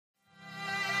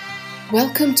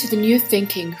Welcome to the New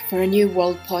Thinking for a New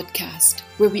World podcast,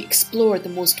 where we explore the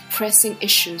most pressing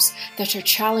issues that are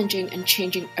challenging and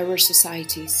changing our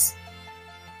societies.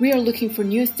 We are looking for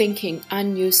new thinking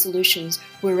and new solutions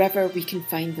wherever we can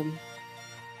find them.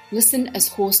 Listen as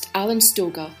host Alan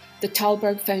Stoga, the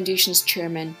Thalberg Foundation's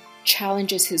chairman,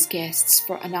 challenges his guests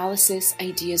for analysis,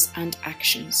 ideas and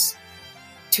actions.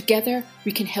 Together,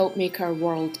 we can help make our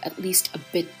world at least a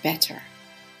bit better.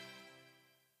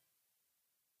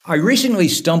 I recently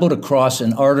stumbled across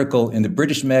an article in the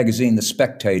British magazine The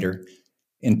Spectator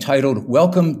entitled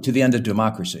 "Welcome to the End of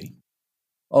Democracy."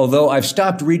 Although I've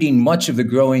stopped reading much of the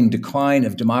growing decline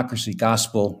of democracy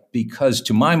gospel because,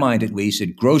 to my mind at least,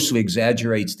 it grossly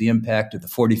exaggerates the impact of the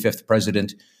 45th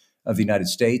president of the United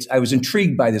States, I was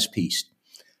intrigued by this piece,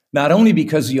 not only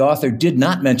because the author did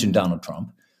not mention Donald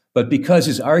Trump, but because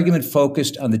his argument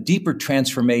focused on the deeper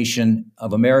transformation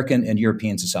of American and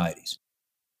European societies.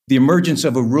 The emergence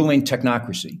of a ruling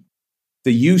technocracy,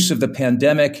 the use of the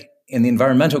pandemic and the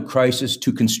environmental crisis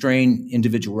to constrain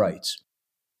individual rights,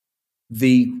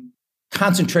 the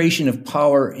concentration of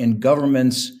power in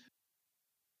governments,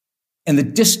 and the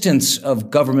distance of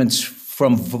governments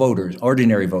from voters,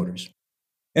 ordinary voters.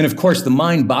 And of course, the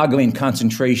mind-boggling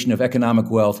concentration of economic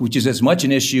wealth, which is as much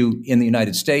an issue in the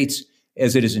United States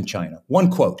as it is in China.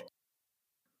 One quote,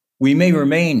 "We may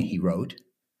remain," he wrote,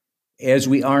 "as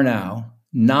we are now,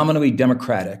 nominally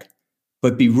democratic,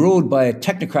 but be ruled by a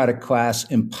technocratic class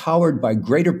empowered by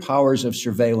greater powers of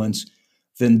surveillance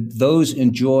than those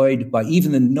enjoyed by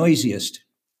even the noisiest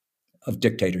of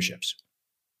dictatorships."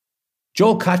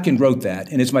 Joel Kotkin wrote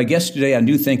that and is my guest today on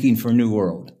New Thinking for a New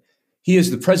World. He is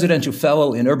the Presidential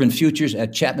Fellow in Urban Futures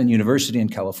at Chapman University in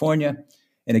California,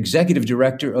 and Executive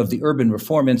Director of the Urban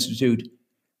Reform Institute,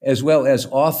 as well as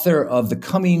author of The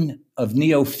Coming of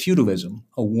Neo-Feudalism,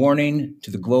 A Warning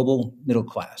to the Global Middle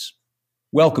Class.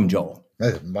 Welcome, Joel.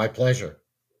 My pleasure.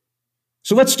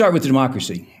 So let's start with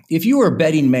democracy. If you were a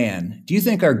betting man, do you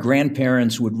think our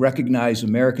grandparents would recognize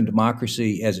American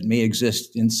democracy as it may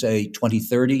exist in, say,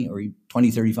 2030 or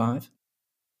 2035?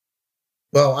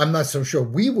 Well, I'm not so sure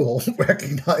we will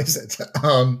recognize it.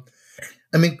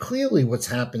 Clearly what's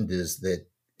happened is that,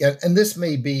 and this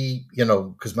may be,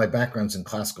 because my background's in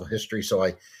classical history, so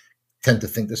I tend to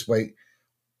think this way.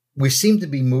 We seem to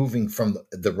be moving from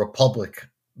the Republic,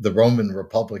 the Roman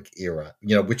Republic era,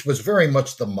 which was very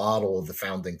much the model of the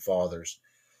founding fathers.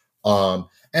 And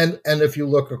if you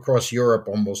look across Europe,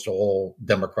 almost all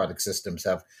democratic systems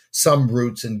have some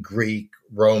roots in Greek,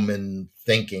 Roman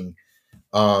thinking.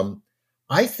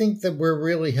 I think that we're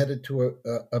really headed to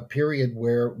a period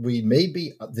where we may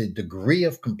be the degree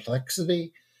of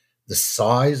complexity, the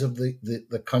size of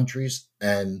the countries,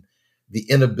 and the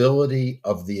inability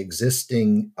of the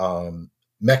existing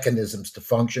mechanisms to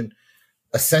function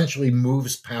essentially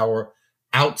moves power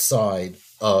outside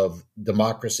of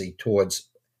democracy towards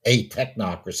a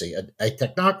technocracy, a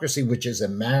technocracy which is a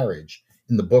marriage.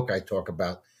 In the book, I talk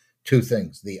about two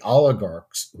things: the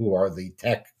oligarchs, who are the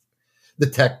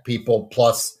tech people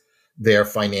plus their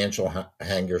financial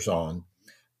hangers-on,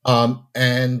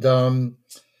 and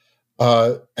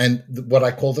what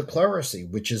I call the clerisy,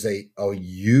 which is a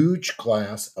huge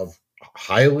class of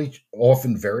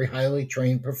often very highly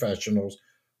trained professionals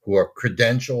who are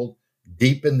credentialed,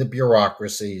 deep in the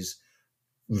bureaucracies,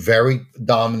 very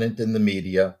dominant in the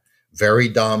media, very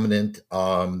dominant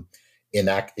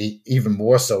even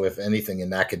more so, if anything,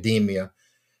 in academia.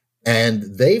 And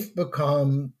they've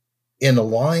become, in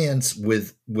alliance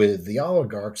with the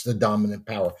oligarchs, the dominant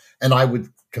power. And I would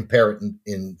compare it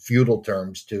in feudal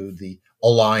terms to the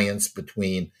alliance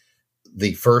between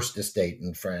the first estate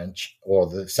in French or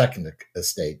the second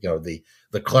estate,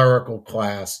 the clerical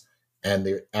class and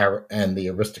the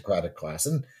aristocratic class.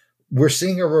 And we're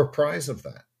seeing a reprise of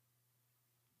that.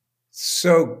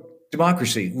 So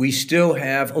democracy, we still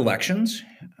have elections.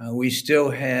 We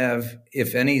still have,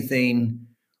 if anything,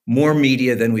 more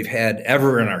media than we've had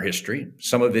ever in our history.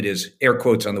 Some of it is air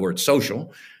quotes on the word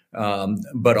social,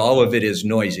 but all of it is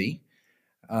noisy.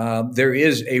 There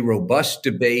is a robust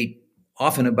debate,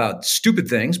 often about stupid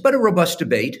things, but a robust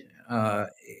debate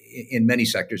in many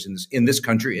sectors in this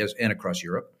country and across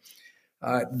Europe.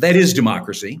 That is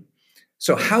democracy.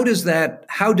 So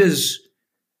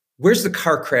where's the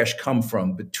car crash come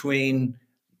from between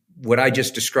what I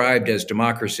just described as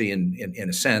democracy in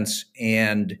a sense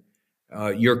and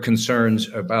your concerns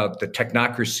about the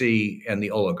technocracy and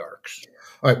the oligarchs?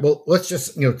 All right. Well, let's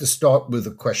just, to start with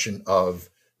the question of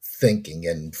thinking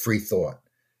and free thought.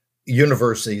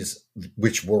 Universities,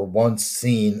 which were once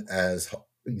seen as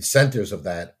centers of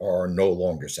that, are no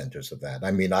longer centers of that.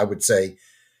 I would say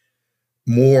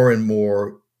more and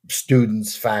more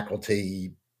students,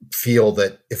 faculty feel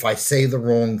that if I say the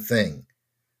wrong thing,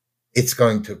 it's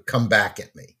going to come back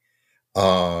at me.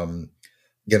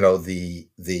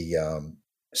 The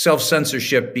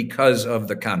self-censorship because of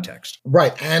the context.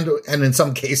 Right. And in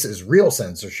some cases, real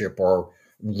censorship or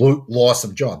loss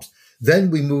of jobs.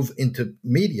 Then we move into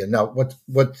media. Now,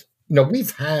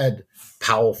 we've had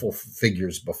powerful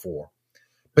figures before,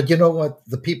 but you know what?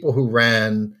 The people who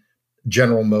ran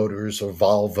General Motors or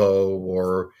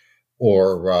Volvo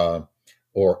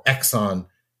or Exxon,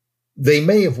 they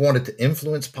may have wanted to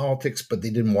influence politics, but they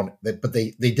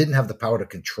didn't have the power to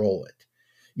control it.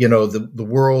 The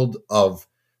world of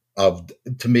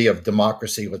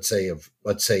democracy, let's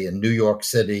say in New York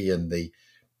City in the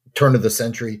turn of the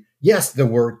century, yes, there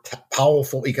were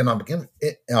powerful economic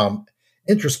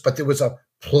interests, but there was a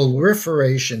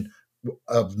proliferation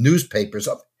of newspapers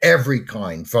of every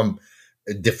kind, from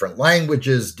different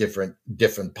languages, different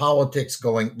politics,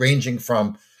 ranging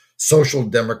from social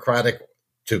democratic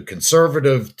to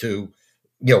conservative to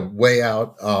way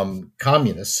out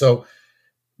communist. So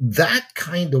that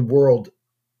kind of world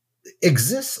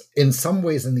exists in some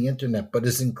ways in the internet, but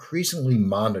is increasingly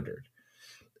monitored.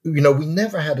 We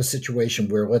never had a situation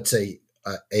where, let's say,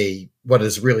 what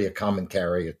is really a common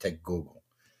carrier, take Google.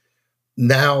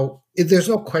 Now, there's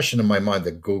no question in my mind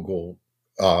that Google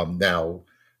now,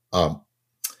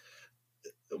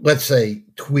 let's say,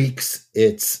 tweaks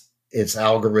its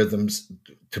algorithms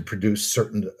to produce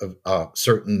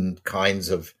certain kinds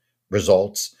of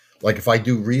results. Like if I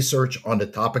do research on a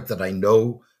topic that I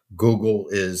know Google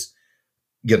is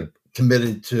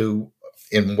committed to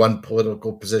in one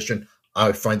political position,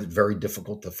 I find it very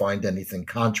difficult to find anything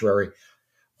contrary.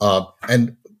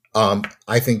 And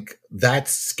I think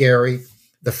that's scary.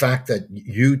 The fact that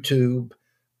YouTube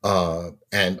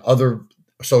and other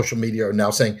social media are now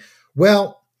saying,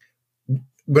 well,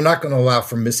 we're not going to allow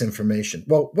for misinformation.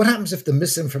 Well, what happens if the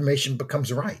misinformation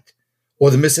becomes right?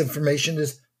 Or the misinformation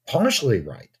is partially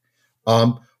right?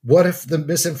 What if the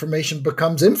misinformation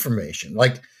becomes information?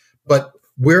 But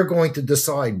we're going to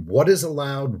decide what is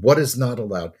allowed, what is not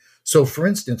allowed. So, for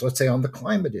instance, let's say on the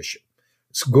climate issue,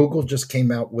 Google just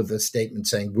came out with a statement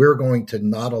saying we're going to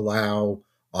not allow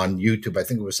on YouTube, I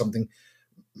think it was something,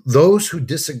 those who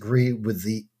disagree with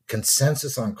the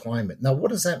consensus on climate. Now, what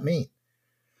does that mean?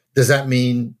 Does that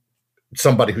mean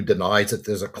somebody who denies that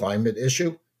there's a climate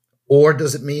issue? Or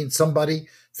does it mean somebody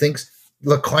thinks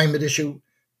the climate issue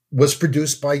was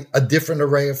produced by a different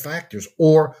array of factors,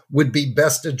 or would be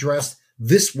best addressed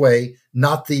this way,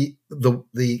 not the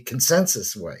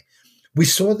consensus way? We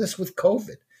saw this with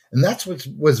COVID, and that's what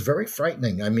was very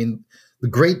frightening. I mean, the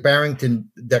Great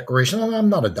Barrington Declaration, and I'm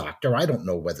not a doctor, I don't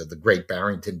know whether the Great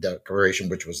Barrington Declaration,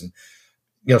 which was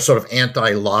sort of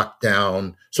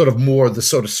anti-lockdown, sort of more the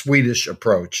sort of Swedish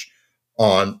approach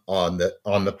on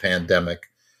the pandemic.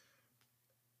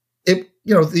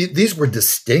 These were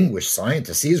distinguished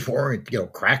scientists. These weren't,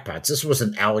 crackpots. This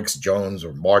wasn't Alex Jones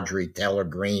or Marjorie Taylor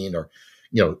Greene or,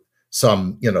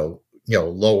 some,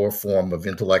 lower form of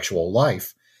intellectual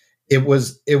life.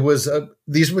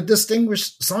 These were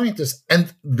distinguished scientists,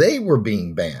 and they were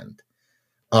being banned.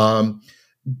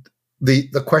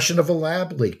 The question of a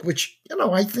lab leak, which,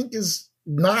 I think is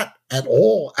not at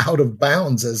all out of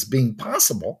bounds as being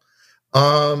possible.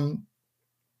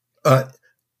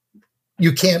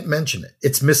 You can't mention it.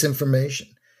 It's misinformation.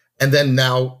 And then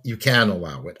now you can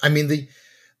allow it. I mean,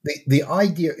 the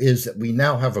idea is that we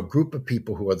now have a group of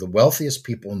people who are the wealthiest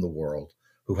people in the world,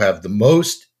 who have the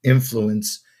most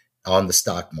influence on the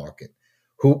stock market,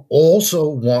 who also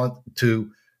want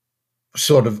to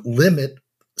sort of limit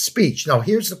speech. Now,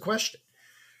 here's the question.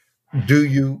 How do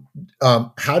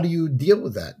you deal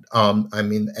with that?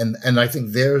 And I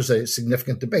think there's a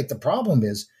significant debate. The problem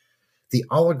is the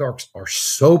oligarchs are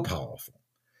so powerful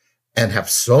and have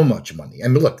so much money. I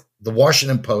mean, look, the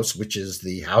Washington Post, which is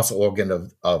the house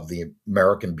organ of the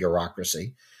American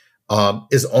bureaucracy,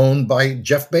 is owned by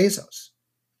Jeff Bezos.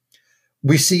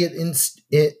 We see it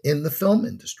in the film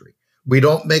industry. We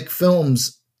don't make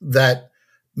films that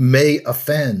may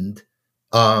offend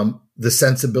the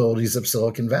sensibilities of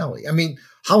Silicon Valley. I mean,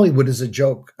 Hollywood is a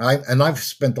joke. I've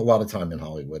spent a lot of time in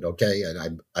Hollywood, okay?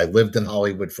 And I lived in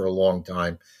Hollywood for a long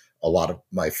time. A lot of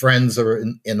my friends are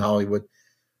in Hollywood.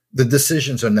 The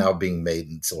decisions are now being made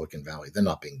in Silicon Valley. They're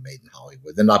not being made in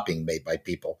Hollywood. They're not being made by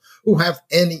people who have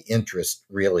any interest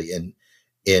really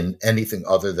in anything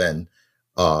other than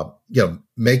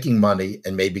making money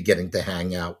and maybe getting to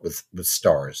hang out with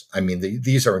stars. I mean,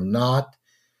 these are not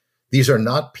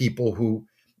people who,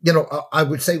 I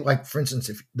would say, like, for instance,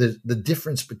 if the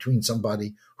difference between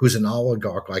somebody who's an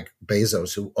oligarch like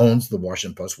Bezos, who owns the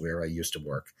Washington Post, where I used to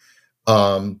work,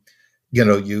 There's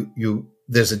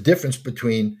a difference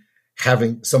between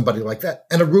having somebody like that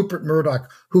and a Rupert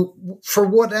Murdoch who, for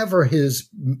whatever his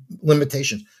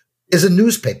limitations, is a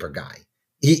newspaper guy.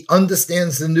 He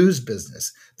understands the news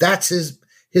business. That's his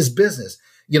business.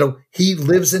 He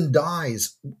lives and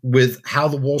dies with how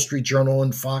the Wall Street Journal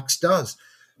and Fox does.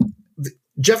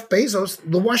 Jeff Bezos,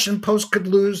 the Washington Post could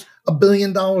lose $1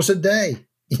 billion a day,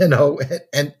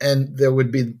 and there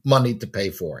would be money to pay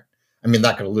for it. I mean,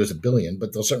 not going to lose $1 billion,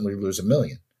 but they'll certainly lose $1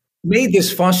 million. Made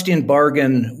this Faustian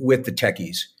bargain with the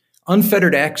techies,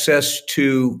 unfettered access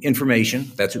to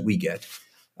information, that's what we get,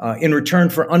 in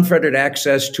return for unfettered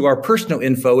access to our personal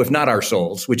info, if not our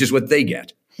souls, which is what they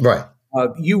get. Right.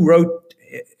 You wrote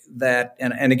that,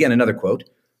 and again, another quote,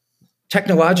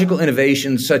 technological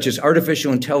innovations such as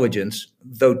artificial intelligence,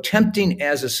 though tempting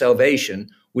as a salvation,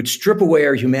 would strip away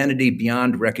our humanity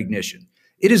beyond recognition.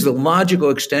 It is the logical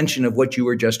extension of what you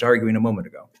were just arguing a moment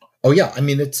ago. Oh, yeah. I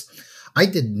mean, it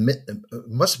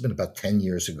must have been about 10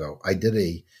 years ago. I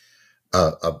did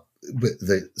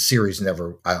the series I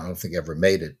don't think ever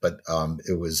made it, but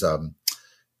it was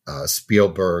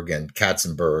Spielberg and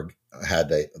Katzenberg had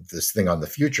this thing on the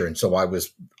future. And so I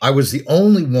was the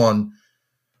only one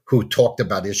who talked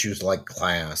about issues like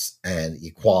class and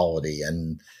equality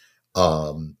and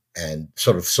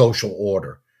sort of social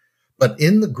order. But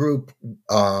in the group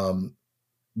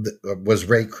was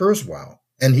Ray Kurzweil,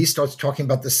 and he starts talking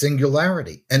about the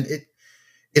singularity. And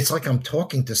it's like I'm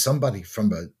talking to somebody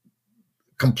from a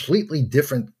completely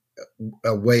different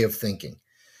way of thinking,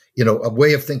 a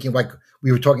way of thinking like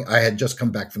we were talking. I had just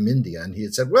come back from India, and he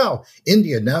had said, well,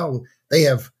 India now, they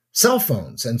have cell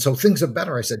phones, and so things are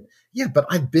better. I said, yeah, but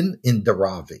I've been in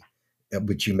Dharavi,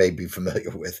 which you may be familiar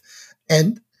with.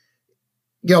 And,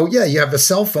 you have a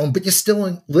cell phone, but you're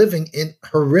still living in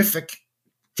horrific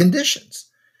conditions.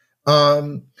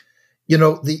 What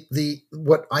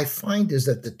I find is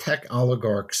that the tech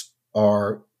oligarchs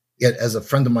are, as a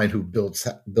friend of mine who built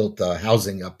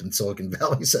housing up in Silicon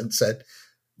Valley said,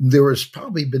 there has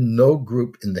probably been no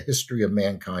group in the history of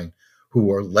mankind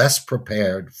who are less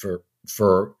prepared to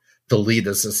lead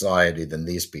a society than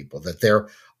these people, that their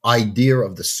idea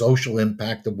of the social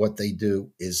impact of what they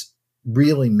do is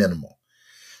really minimal.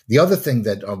 The other thing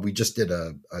that we just did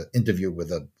an interview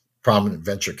with a prominent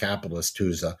venture capitalist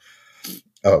who's a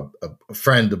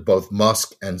friend of both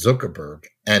Musk and Zuckerberg.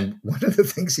 And one of the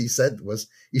things he said, you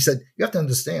have to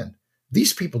understand,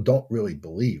 these people don't really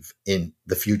believe in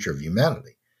the future of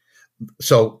humanity.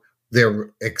 So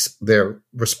their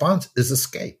response is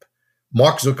escape.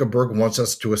 Mark Zuckerberg wants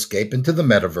us to escape into the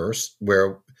metaverse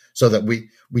so that we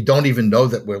don't even know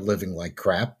that we're living like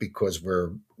crap because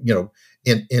we're,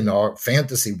 in our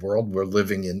fantasy world, we're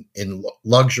living in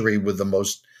luxury with the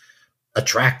most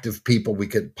attractive people we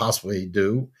could possibly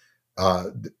do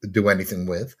anything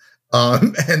with.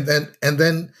 And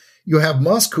then you have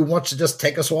Musk who wants to just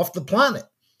take us off the planet.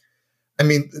 I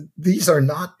mean, these are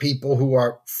not people who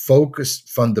are focused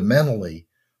fundamentally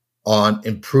on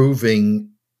improving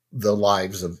the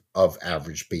lives of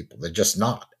average people. They're just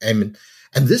not. I mean,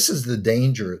 and this is the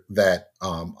danger that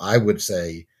I would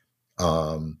say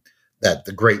that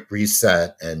the Great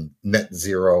Reset and net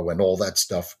zero and all that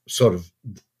stuff sort of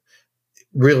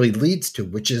really leads to,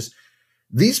 which is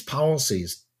these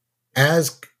policies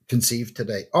as conceived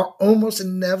today are almost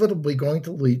inevitably going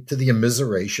to lead to the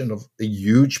immiseration of a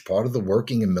huge part of the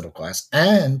working and middle class.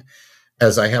 And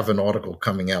as I have an article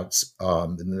coming out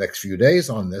in the next few days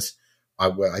on this,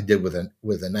 I did with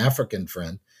an African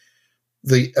friend,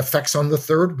 the effects on the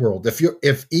third world. If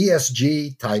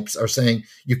ESG types are saying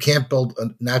you can't build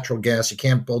natural gas, you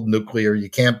can't build nuclear, you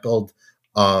can't build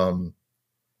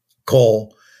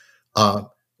coal,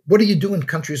 what do you do in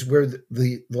countries where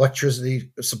the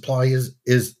electricity supply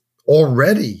is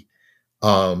already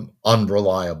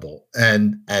unreliable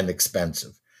and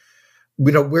expensive?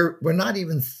 We're not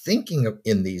even thinking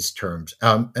in these terms.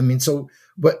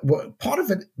 But part of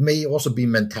it may also be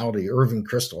mentality. Irving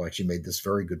Kristol actually made this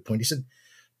very good point. He said,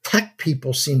 tech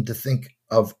people seem to think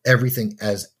of everything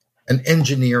as an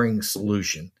engineering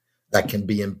solution that can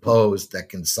be imposed, that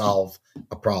can solve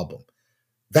a problem.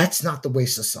 That's not the way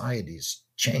societies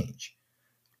change.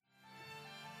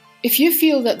 If you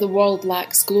feel that the world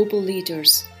lacks global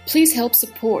leaders, please help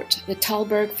support the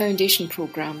Thalberg Foundation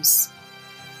programs.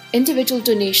 Individual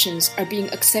donations are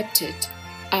being accepted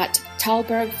at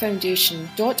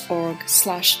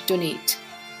thalbergfoundation.org/donate.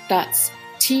 That's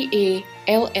TALLBERG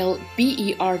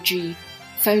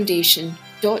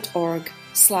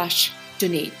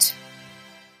foundation.org/donate.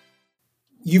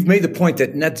 You've made the point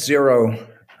that net zero,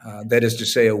 that is to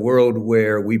say, a world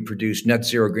where we produce net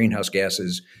zero greenhouse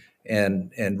gases,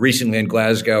 And recently in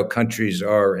Glasgow, countries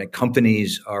and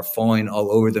companies are falling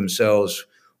all over themselves,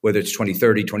 whether it's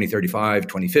 2030, 2035,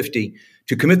 2050,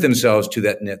 to commit themselves to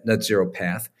that net zero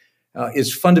path,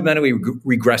 is fundamentally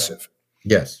regressive.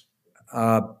 Yes.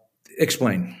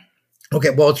 Explain. Okay,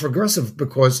 well, it's regressive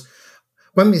because,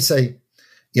 let me say,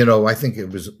 I think it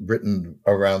was written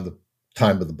around the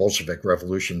time of the Bolshevik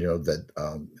Revolution,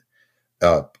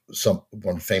 that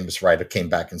one famous writer came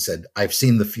back and said, "I've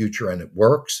seen the future and it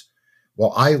works."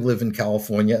 Well, I live in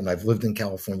California, and I've lived in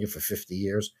California for 50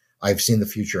 years. I've seen the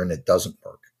future and it doesn't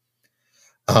work.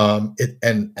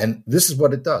 And this is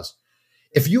what it does.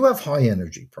 If you have high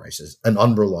energy prices and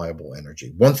unreliable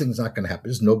energy, one thing's not going to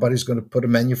happen is nobody's going to put a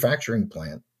manufacturing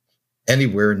plant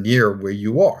anywhere near where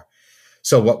you are.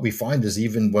 So what we find is,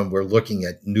 even when we're looking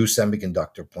at new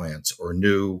semiconductor plants or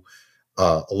new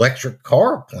electric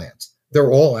car plants,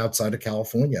 they're all outside of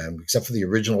California, except for the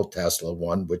original Tesla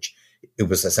one, which it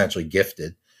was essentially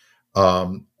gifted.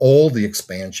 All the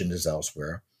expansion is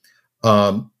elsewhere.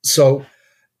 So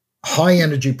high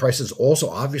energy prices also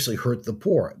obviously hurt the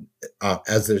poor,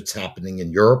 as it's happening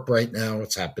in Europe right now.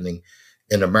 It's happening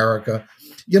in America.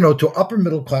 To upper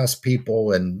middle class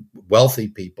people and wealthy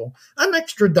people, an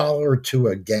extra dollar or two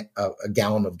a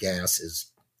gallon of gas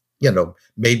is,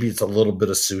 maybe it's a little bit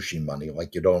of sushi money.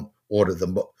 Like, you don't order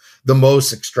the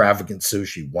most extravagant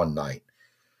sushi one night.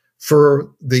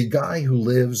 For the guy who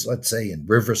lives, let's say, in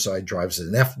Riverside, drives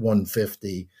an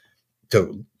F-150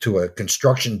 to a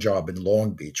construction job in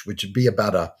Long Beach, which would be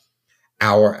about an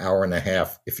hour and a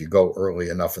half if you go early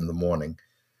enough in the morning.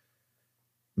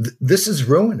 This is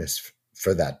ruinous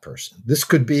for that person. This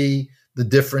could be the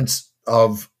difference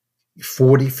of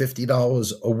 $40,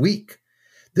 $50 a week.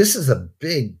 This is a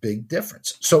big, big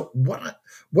difference. So what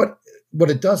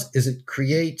it does is it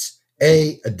creates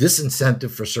a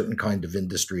disincentive for certain kind of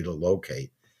industry to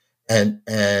locate, and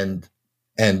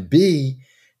B,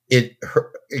 it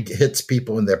hits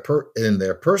people in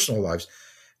their personal lives.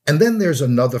 And then there's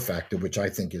another factor which I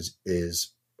think is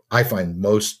I find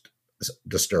most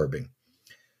disturbing.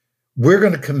 We're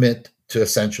going to commit to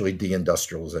essentially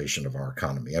deindustrialization of our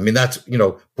economy. I mean, that's,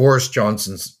 Boris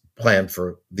Johnson's plan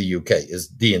for the UK is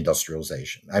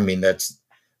deindustrialization. I mean, that's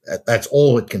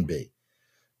all it can be.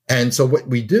 And so what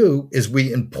we do is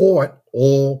we import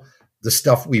all the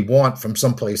stuff we want from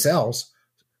someplace else.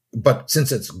 But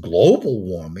since it's global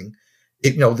warming,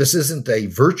 this isn't a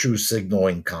virtue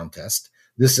signaling contest.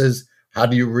 This is, how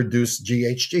do you reduce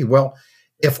GHG? Well,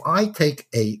 if I take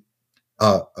a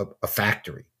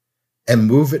factory and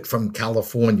move it from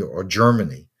California or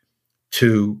Germany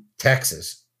to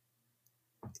Texas,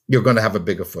 you're going to have a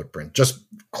bigger footprint, just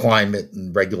climate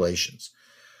and regulations.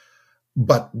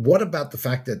 But what about the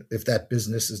fact that if that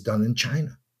business is done in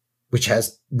China, which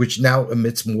now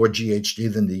emits more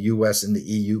GHG than the US and the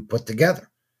EU put together?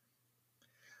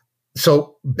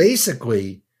 So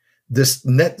basically, this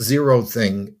net zero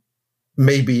thing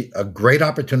may be a great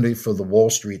opportunity for the Wall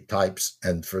Street types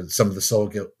and for some of the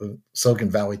Silicon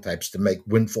Valley types to make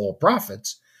windfall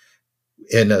profits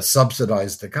in a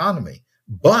subsidized economy.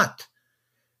 But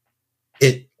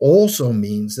it also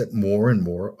means that more and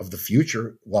more of the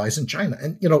future lies in China.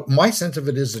 And, my sense of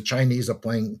it is the Chinese are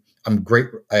playing. I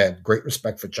have great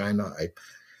respect for China.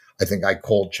 I think I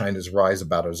called China's rise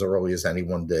about as early as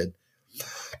anyone did.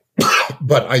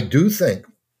 But I do think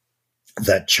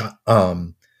that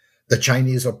the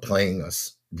Chinese are playing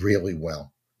us really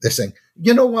well. They're saying,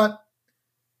 you know what?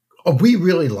 We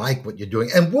really like what you're doing.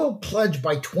 And we'll pledge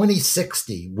by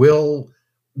 2060, we'll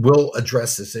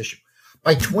address this issue.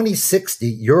 By 2060,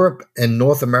 Europe and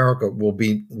North America will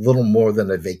be little more than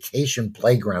a vacation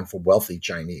playground for wealthy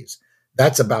Chinese.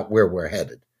 That's about where we're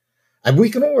headed. And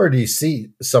we can already see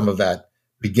some of that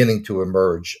beginning to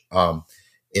emerge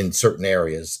in certain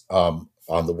areas on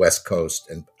the West Coast.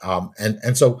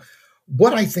 And so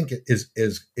what I think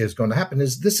is going to happen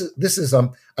is this is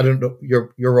I don't know,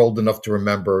 you're old enough to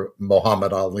remember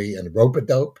Muhammad Ali and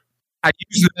rope-a-dope. I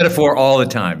use the metaphor all the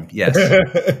time. Yes.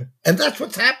 And that's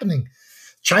what's happening.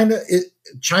 China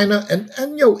and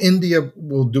India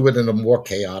will do it in a more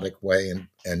chaotic way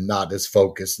and not as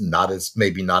focused,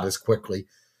 maybe not as quickly.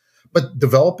 But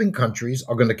developing countries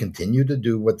are going to continue to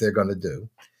do what they're going to do.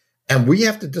 And we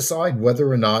have to decide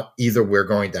whether or not either we're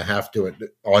going to have to,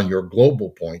 on your global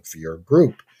point for your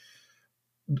group,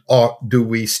 or do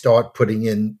we start putting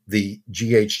in the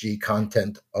GHG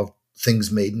content of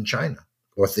things made in China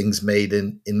or things made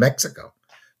in Mexico?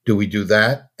 Do we do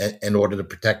that in order to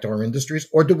protect our industries,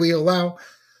 or do we allow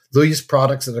these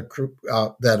products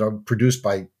that are produced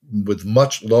with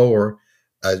much lower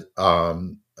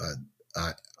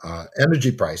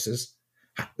energy prices?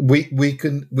 We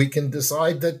can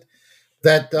decide that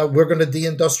that we're going to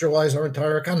deindustrialize our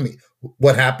entire economy.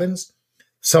 What happens?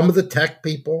 Some of the tech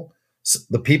people,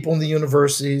 the people in the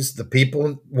universities, the people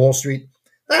in Wall Street,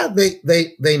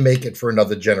 they make it for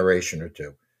another generation or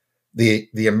two.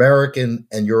 The American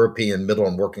and European middle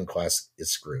and working class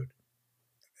is screwed.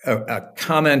 A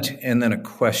comment and then a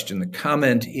question. The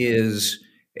comment is,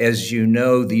 as you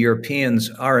know, the Europeans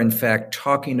are in fact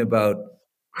talking about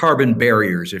carbon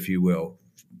barriers, if you will,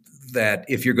 that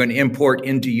if you're going to import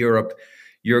into Europe,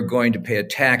 you're going to pay a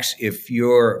tax if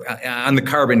you're on the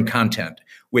carbon content,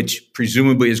 which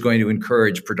presumably is going to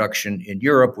encourage production in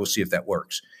Europe. We'll see if that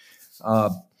works.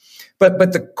 But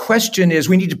the question is,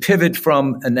 we need to pivot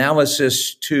from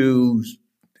analysis to,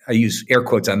 I use air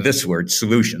quotes on this word,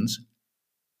 solutions.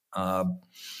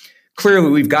 Clearly,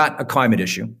 we've got a climate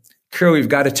issue. Clearly, we've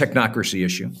got a technocracy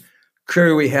issue.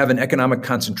 Clearly, we have an economic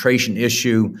concentration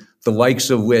issue, the likes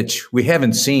of which we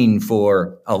haven't seen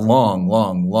for a long,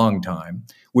 long, long time.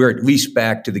 We're at least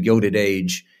back to the Gilded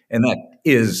Age, and that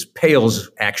pales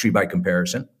actually by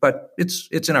comparison, but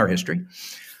it's in our history.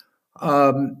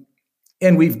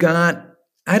 And we've got,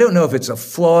 I don't know if it's a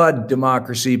flawed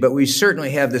democracy, but we certainly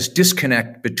have this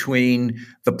disconnect between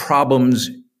the problems,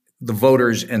 the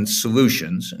voters, and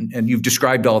solutions. And you've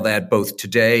described all that both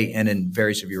today and in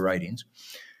various of your writings.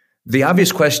 The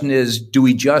obvious question is, do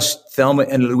we just, Thelma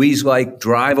and Louise-like,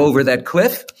 drive over that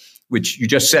cliff? Which you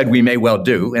just said we may well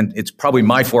do, and it's probably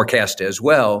my forecast as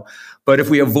well. But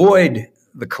if we avoid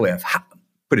the cliff,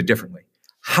 put it differently,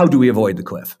 how do we avoid the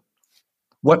cliff?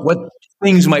 What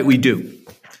things might we do?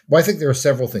 Well, I think there are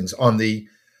several things. On the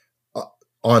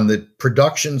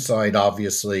production side,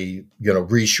 obviously,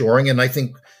 reshoring, and I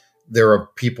think there are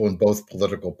people in both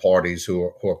political parties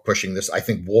who are pushing this. I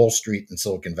think Wall Street and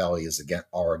Silicon Valley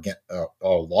are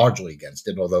largely against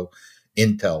it, although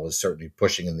Intel is certainly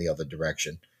pushing in the other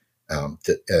direction,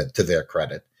 to their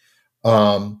credit.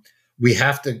 We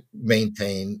have to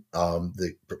maintain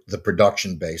the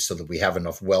production base so that we have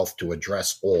enough wealth to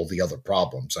address all the other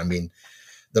problems. I mean,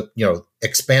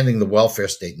 expanding the welfare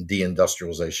state and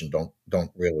deindustrialization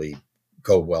don't really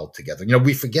go well together.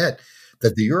 We forget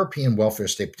that the European welfare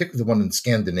state, particularly the one in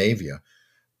Scandinavia,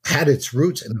 had its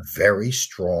roots in a very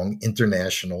strong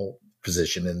international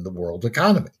position in the world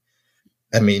economy.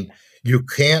 I mean, you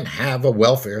can't have a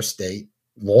welfare state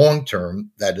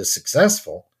long-term that is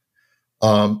successful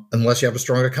unless you have a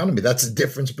strong economy. That's the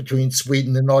difference between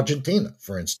Sweden and Argentina,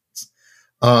 for instance.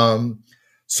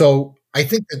 So I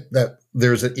think that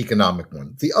there's an economic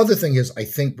one. The other thing is, I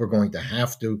think we're going to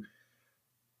have to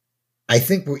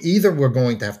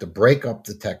break up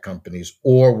the tech companies,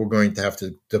 or we're going to have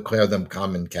to declare them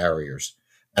common carriers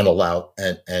and allow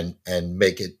and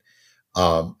make it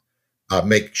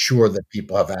make sure that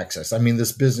people have access. I mean,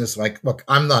 this business, look,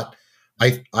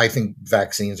 I think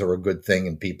vaccines are a good thing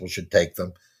and people should take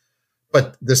them.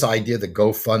 But this idea that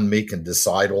GoFundMe can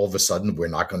decide all of a sudden we're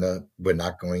not going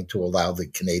to allow the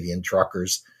Canadian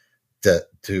truckers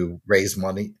to raise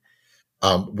money.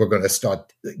 We're going to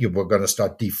start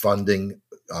defunding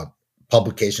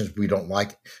publications we don't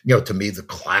like. To me, the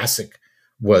classic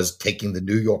was taking the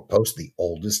New York Post, the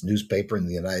oldest newspaper in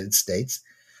the United States,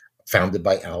 founded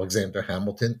by Alexander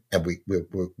Hamilton, and we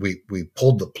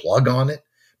pulled the plug on it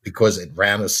because it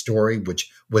ran a story which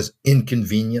was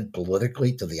inconvenient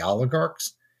politically to the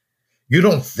oligarchs. You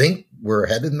don't think we're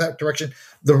headed in that direction?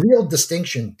 The real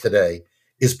distinction today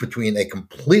is between a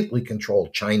completely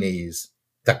controlled Chinese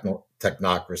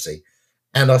technocracy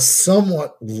and a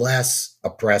somewhat less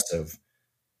oppressive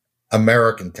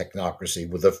American technocracy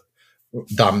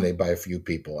dominated by a few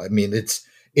people. I mean, it's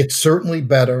certainly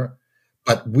better,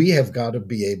 but we have got to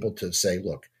be able to say,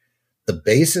 look, the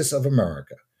basis of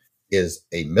America is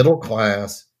a middle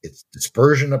class, it's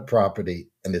dispersion of property,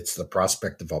 and it's the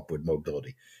prospect of upward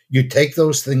mobility. You take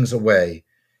those things away,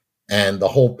 and the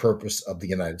whole purpose of the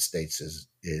United States is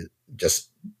just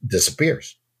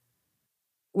disappears.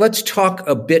 Let's talk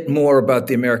a bit more about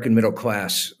the American middle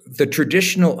class. The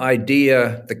traditional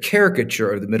idea, the caricature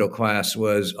of the middle class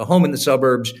was a home in the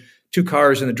suburbs, 2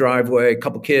 cars in the driveway, a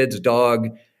couple kids, a dog,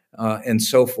 and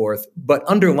so forth. But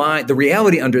the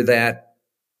reality under that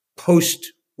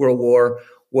post-World War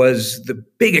was the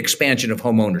big expansion of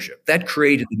home ownership. That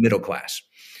created the middle class.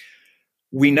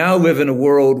 We now live in a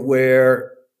world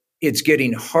where it's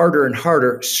getting harder and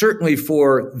harder, certainly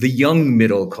for the young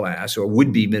middle class or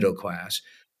would-be middle class,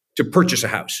 to purchase a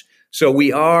house. So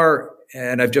we are,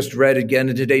 and I've just read again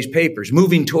in today's papers,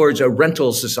 moving towards a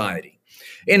rental society.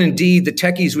 And indeed, the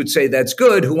techies would say that's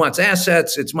good. Who wants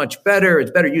assets? It's much better.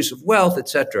 It's better use of wealth, et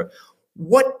cetera.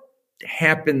 What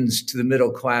happens to the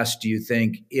middle class, do you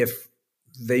think, if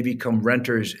they become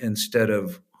renters instead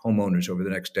of homeowners over the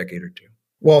next decade or two?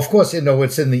 Well, of course,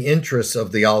 it's in the interests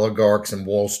of the oligarchs and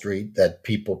Wall Street that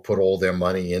people put all their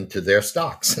money into their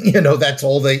stocks. That's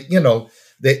all they.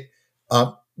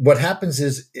 What happens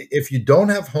is if you don't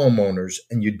have homeowners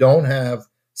and you don't have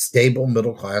stable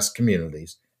middle class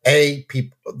communities,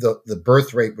 the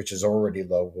birth rate, which is already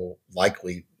low, will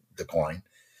likely decline,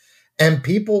 and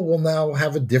people will now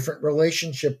have a different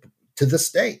relationship to the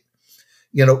state.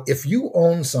 If you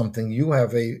own something, you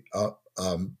have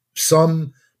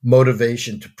some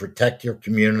motivation to protect your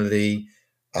community.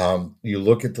 You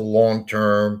look at the long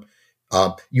term.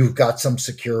 You've got some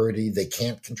security. They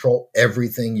can't control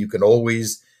everything. You can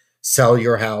always sell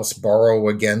your house, borrow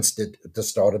against it to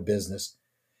start a business.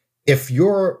 If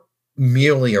you're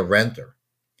merely a renter,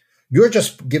 you're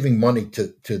just giving money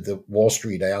to the Wall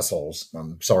Street assholes.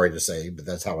 I'm sorry to say, but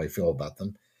that's how I feel about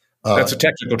them. That's a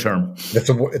technical term. That's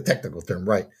a technical term,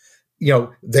 right?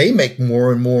 They make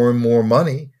more and more and more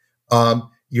money.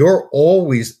 You're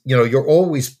always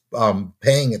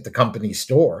paying at the company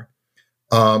store.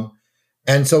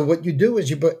 And so what you do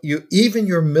is you even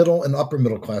your middle and upper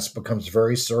middle class becomes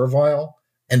very servile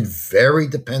and very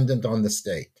dependent on the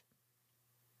state.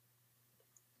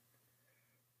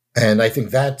 And I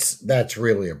think that's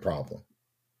really a problem.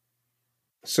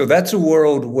 So that's a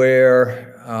world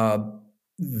where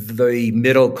the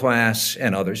middle class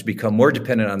and others become more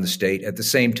dependent on the state at the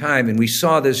same time. And we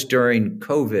saw this during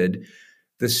COVID.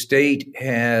 The state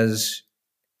has,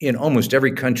 in almost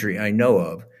every country I know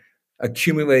of,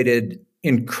 accumulated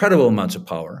incredible amounts of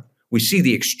power. We see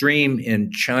the extreme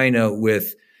in China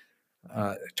with,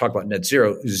 talk about net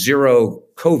zero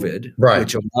COVID, right,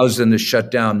 which allows them to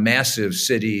shut down massive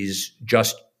cities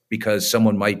just because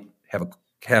someone might have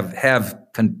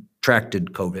contracted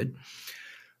COVID.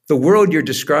 The world you're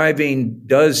describing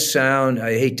does sound,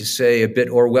 I hate to say, a bit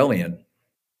Orwellian.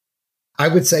 I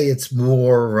would say it's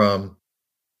more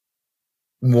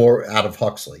out of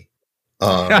Huxley.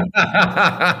 Now,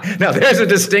 there's a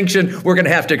distinction we're going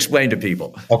to have to explain to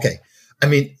people. Okay. I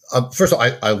mean, first of all,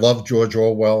 I love George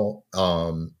Orwell,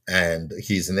 and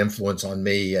he's an influence on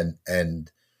me.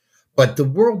 But the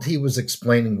world he was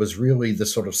explaining was really the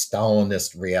sort of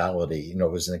Stalinist reality.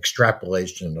 It was an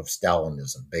extrapolation of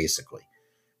Stalinism, basically,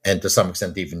 and to some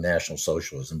extent even National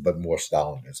Socialism, but more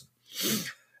Stalinism.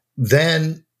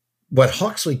 Then what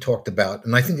Huxley talked about,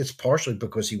 and I think it's partially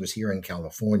because he was here in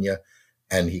California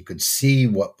and he could see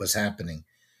what was happening,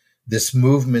 this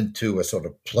movement to a sort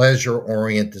of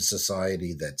pleasure-oriented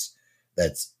society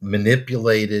that's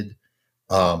manipulated,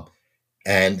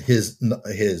 and his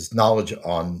knowledge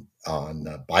on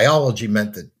biology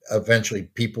meant that eventually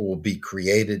people will be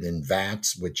created in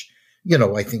vats, which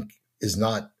I think is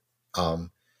not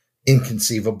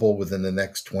inconceivable within the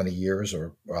next 20 years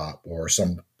or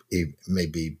some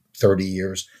maybe 30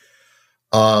 years,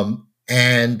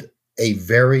 and a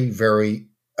very, very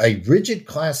rigid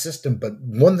class system, but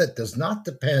one that does not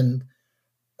depend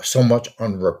so much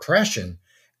on repression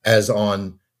as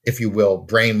on, if you will,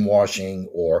 brainwashing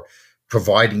or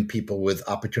providing people with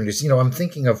opportunities. I'm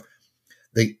thinking of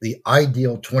the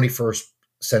ideal 21st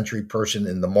century person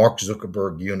in the Mark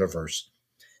Zuckerberg universe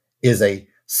is a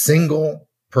single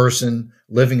person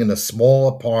living in a small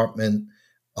apartment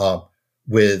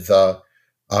with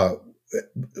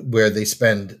where they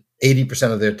spend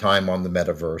 80% of their time on the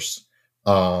metaverse.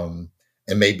 And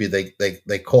maybe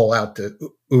they call out to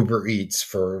Uber Eats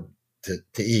to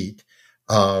eat.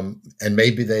 And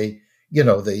maybe they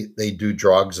do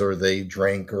drugs, or they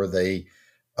drink, or they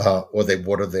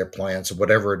water their plants, or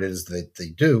whatever it is that they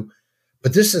do.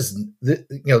 But this is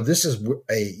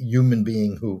a human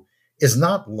being who is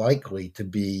not likely to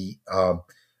be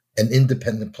an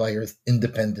independent player,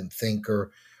 independent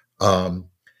thinker.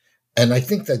 And I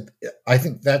think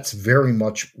that's very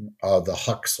much the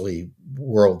Huxley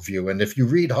worldview. And if you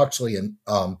read Huxley and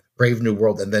Brave New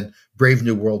World and then Brave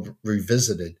New World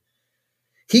Revisited,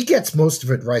 he gets most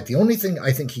of it right. The only thing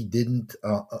I think he didn't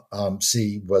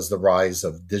see was the rise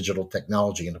of digital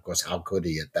technology. And of course, how could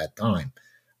he at that time?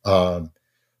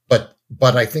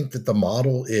 But I think that the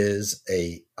model is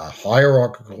a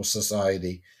hierarchical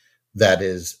society that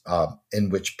is in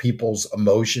which people's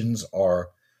emotions are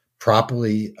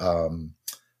properly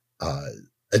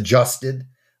adjusted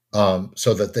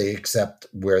so that they accept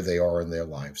where they are in their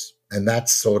lives. And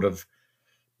that's sort of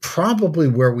probably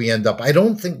where we end up. I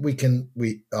don't think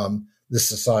this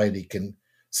society can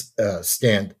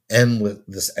stand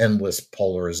this endless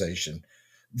polarization.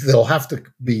 There'll have to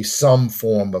be some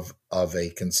form of a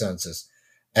consensus.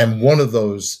 And one of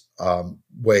those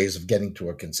ways of getting to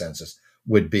a consensus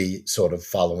would be sort of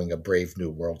following a Brave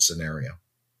New World scenario.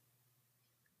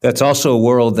 That's also a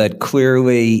world that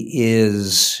clearly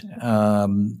is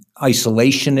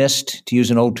isolationist, to use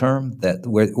an old term, that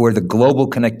where the global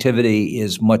connectivity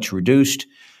is much reduced,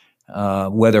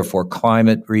 whether for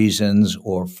climate reasons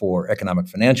or for economic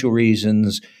financial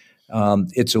reasons.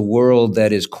 It's a world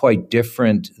that is quite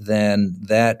different than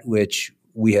that which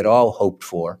we had all hoped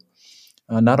for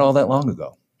not all that long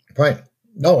ago. Right.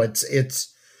 No,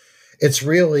 it's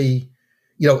really,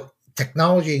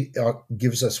 technology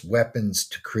gives us weapons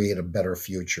to create a better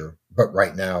future, but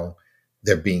right now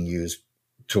they're being used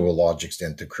to a large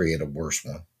extent to create a worse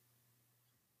one.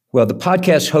 Well, the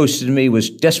podcast host in me was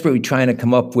desperately trying to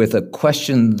come up with a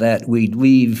question that we'd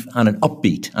leave on an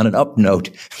up note.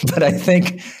 But I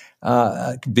think,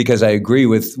 because I agree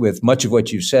with much of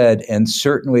what you said, and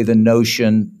certainly the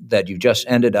notion that you just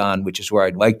ended on, which is where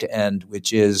I'd like to end,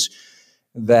 which is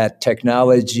that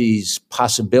technology's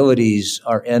possibilities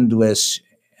are endless,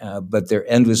 but they're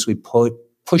endlessly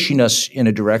pushing us in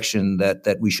a direction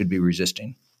that we should be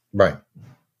resisting. Right.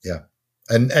 Yeah.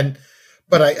 But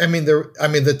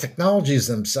the technologies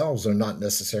themselves are not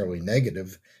necessarily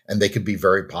negative, and they could be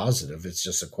very positive. It's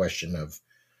just a question of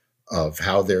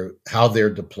how they're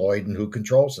deployed and who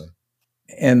controls them.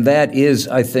 And that is,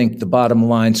 I think, the bottom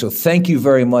line. So thank you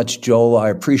very much, Joel. I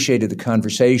appreciated the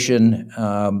conversation.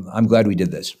 I'm glad we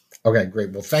did this. Okay,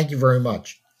 great. Well, thank you very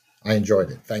much. I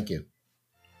enjoyed it. Thank you.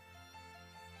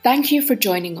 Thank you for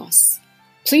joining us.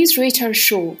 Please rate our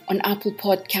show on Apple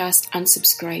Podcast and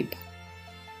subscribe.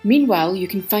 Meanwhile, you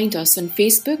can find us on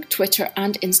Facebook, Twitter,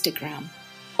 and Instagram.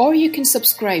 Or you can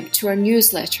subscribe to our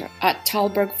newsletter at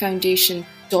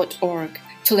tallbergfoundation.org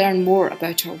to learn more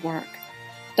about our work.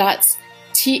 That's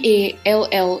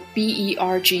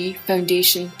TALLBERG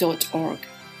foundation.org.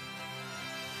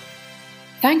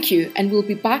 Thank you, and we'll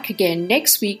be back again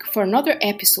next week for another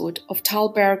episode of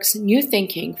Tallberg's New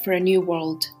Thinking for a New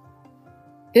World.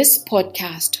 This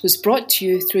podcast was brought to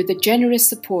you through the generous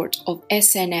support of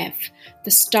SNF,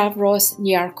 the Stavros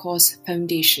Niarchos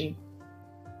Foundation.